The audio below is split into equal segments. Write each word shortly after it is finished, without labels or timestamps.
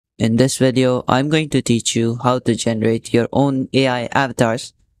In this video, I'm going to teach you how to generate your own AI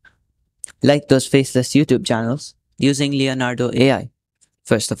avatars like those faceless YouTube channels using Leonardo AI.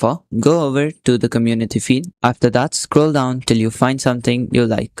 First of all, go over to the community feed. After that, scroll down till you find something you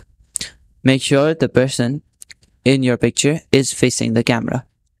like. Make sure the person in your picture is facing the camera.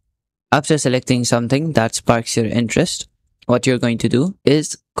 After selecting something that sparks your interest, what you're going to do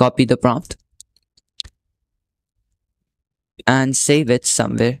is copy the prompt and save it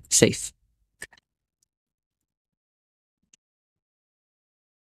somewhere safe.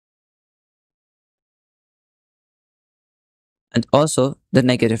 And also the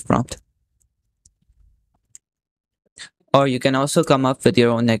negative prompt. Or you can also come up with your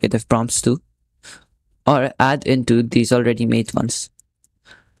own negative prompts too, or add into these already made ones.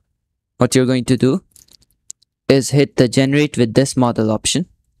 What you're going to do is hit the generate with this model option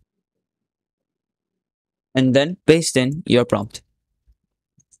and then paste in your prompt.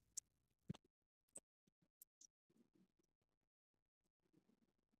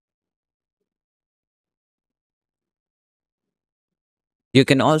 You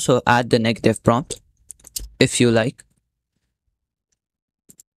can also add the negative prompt if you like,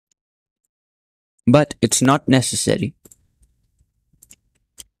 but it's not necessary.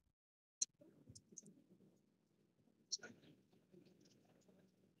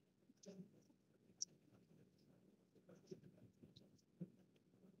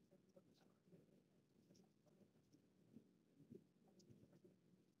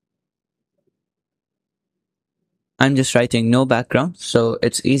 I'm just writing no background, so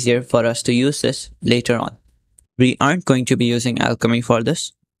it's easier for us to use this later on. We aren't going to be using alchemy for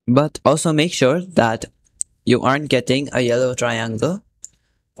this, but also make sure that you aren't getting a yellow triangle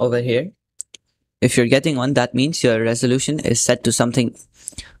over here. If you're getting one, that means your resolution is set to something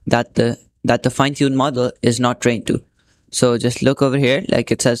that the fine-tuned model is not trained to. So just look over here,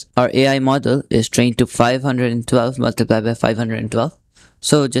 like it says our AI model is trained to 512 multiplied by 512.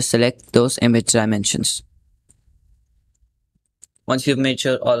 So just select those image dimensions. Once you've made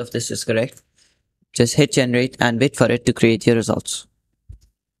sure all of this is correct, just hit generate and wait for it to create your results.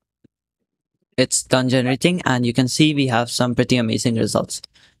 It's done generating and you can see we have some pretty amazing results.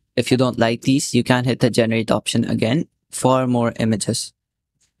 If you don't like these, you can hit the generate option again for more images.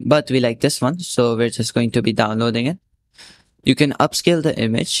 But we like this one, so we're just going to be downloading it. You can upscale the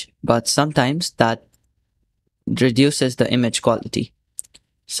image, but sometimes that reduces the image quality.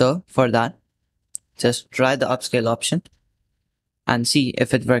 So for that, just try the upscale option and see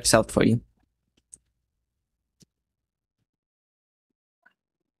if it works out for you.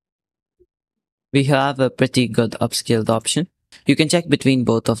 We have a pretty good upscaled option. You can check between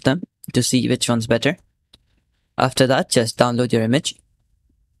both of them to see which one's better. After that, just download your image.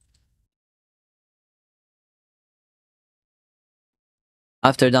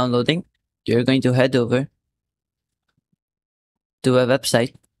 After downloading, you're going to head over to a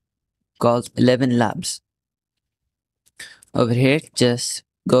website called 11 Labs. Over here, just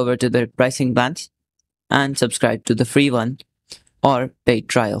go over to the pricing plans and subscribe to the free one or paid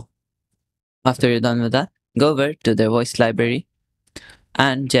trial. After you're done with that, go over to their voice library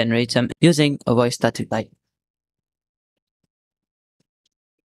and generate some using a voice that you like.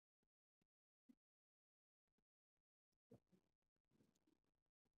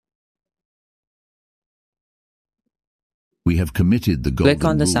 We have committed the Click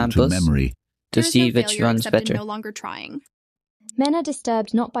on golden the rule to samples memory. to There is see no which failure one's except in better. no longer trying. Men are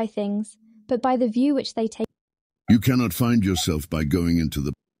disturbed not by things, but by the view which they take. You cannot find yourself by going into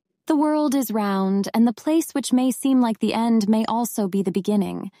the... The world is round, and the place which may seem like the end may also be the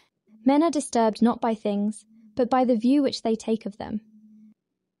beginning. Men are disturbed not by things, but by the view which they take of them.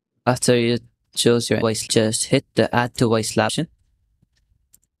 After you choose your voice, just hit the add to voice lab option.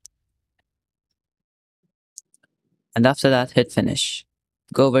 And after that, hit finish.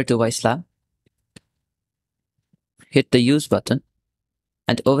 Go over to voice lab, hit the use button,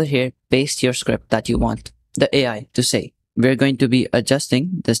 and over here, paste your script that you want the AI to say. We're going to be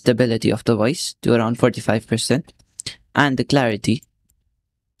adjusting the stability of the voice to around 45% and the clarity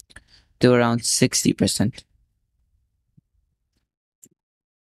to around 60%.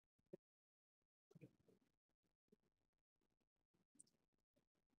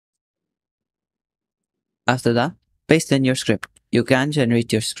 After that, paste in your script. You can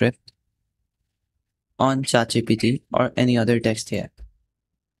generate your script on ChatGPT or any other text here.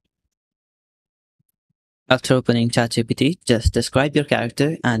 After opening ChatGPT, just describe your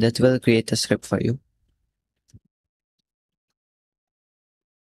character and it will create a script for you.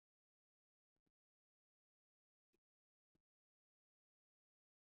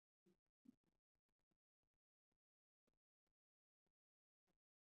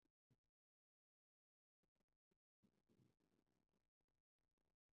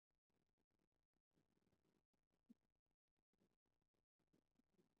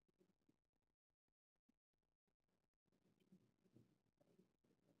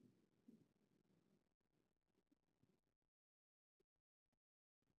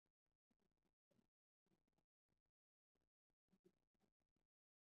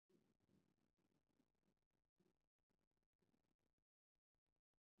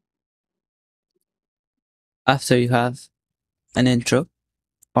 After you have an intro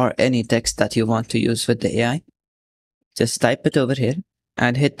or any text that you want to use with the AI, just type it over here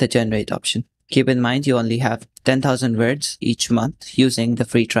and hit the generate option. Keep in mind you only have 10,000 words each month using the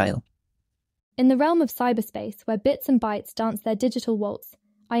free trial. In the realm of cyberspace, where bits and bytes dance their digital waltz,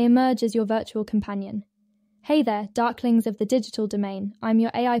 I emerge as your virtual companion. Hey there, darklings of the digital domain, I'm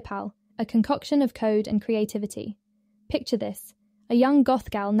your AI pal, a concoction of code and creativity. Picture this, a young goth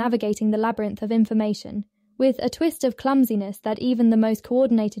gal navigating the labyrinth of information, with a twist of clumsiness that even the most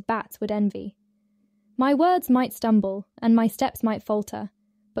coordinated bats would envy. My words might stumble, and my steps might falter,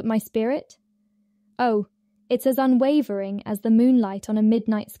 but my spirit? Oh, it's as unwavering as the moonlight on a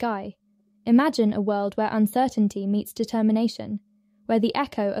midnight sky. Imagine a world where uncertainty meets determination, where the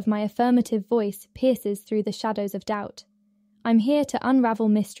echo of my affirmative voice pierces through the shadows of doubt. I'm here to unravel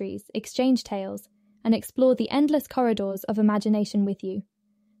mysteries, exchange tales, and explore the endless corridors of imagination with you.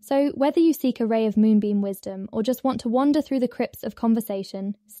 So, whether you seek a ray of moonbeam wisdom or just want to wander through the crypts of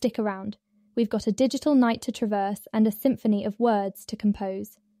conversation, stick around. We've got a digital night to traverse and a symphony of words to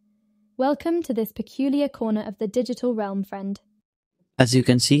compose. Welcome to this peculiar corner of the digital realm, friend. As you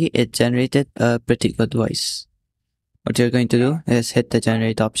can see, it generated a pretty good voice. What you're going to do is hit the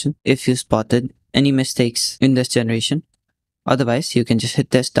generate option if you spotted any mistakes in this generation. Otherwise, you can just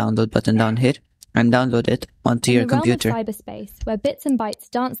hit this download button down here and download it onto your computer. In the realm of cyberspace, where bits and bytes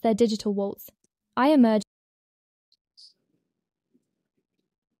dance their digital waltz, I emerge.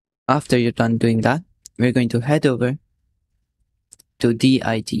 After you're done doing that, we're going to head over to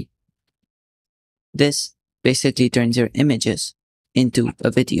DIT. This basically turns your images into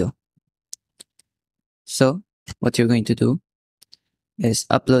a video. So, what you're going to do is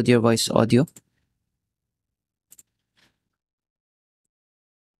upload your voice audio.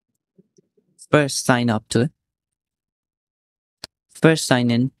 First, sign up to it. First,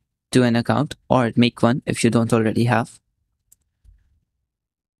 sign in to an account or make one if you don't already have.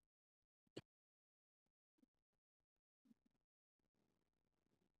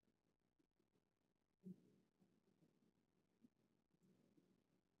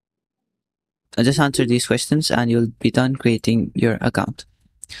 Just answer these questions and you'll be done creating your account.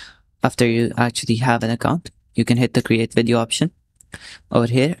 After you actually have an account, you can hit the create video option. Over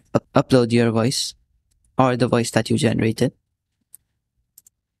here, upload your voice or the voice that you generated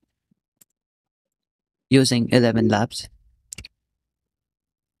using 11 Labs.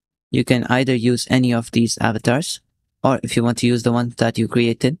 You can either use any of these avatars, or if you want to use the one that you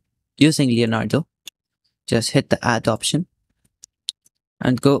created using Leonardo, just hit the add option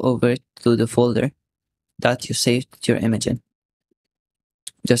and go over to the folder that you saved your image in.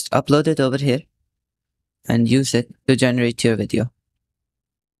 Just upload it over here and use it to generate your video.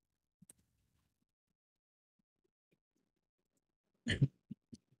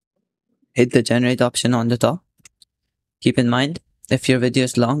 Hit the generate option on the top. Keep in mind, if your video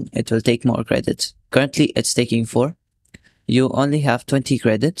is long, it will take more credits. Currently, it's taking 4. You only have 20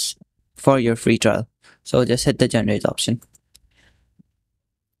 credits for your free trial. So just hit the generate option.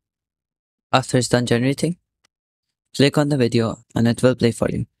 After it's done generating, click on the video and it will play for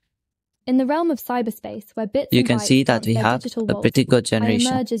you. In the realm of cyberspace, where bits You and can bytes see that dance we their have digital a waltz, pretty good I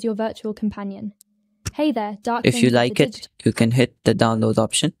generation. emerge as your virtual companion. Hey there, darklings If you of the like it, digital. you can hit the download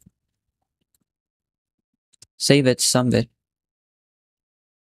option. Save it somewhere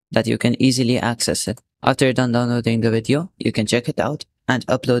that you can easily access it. After you're done downloading the video, you can check it out and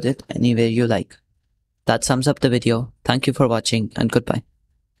upload it anywhere you like. That sums up the video. Thank you for watching and goodbye.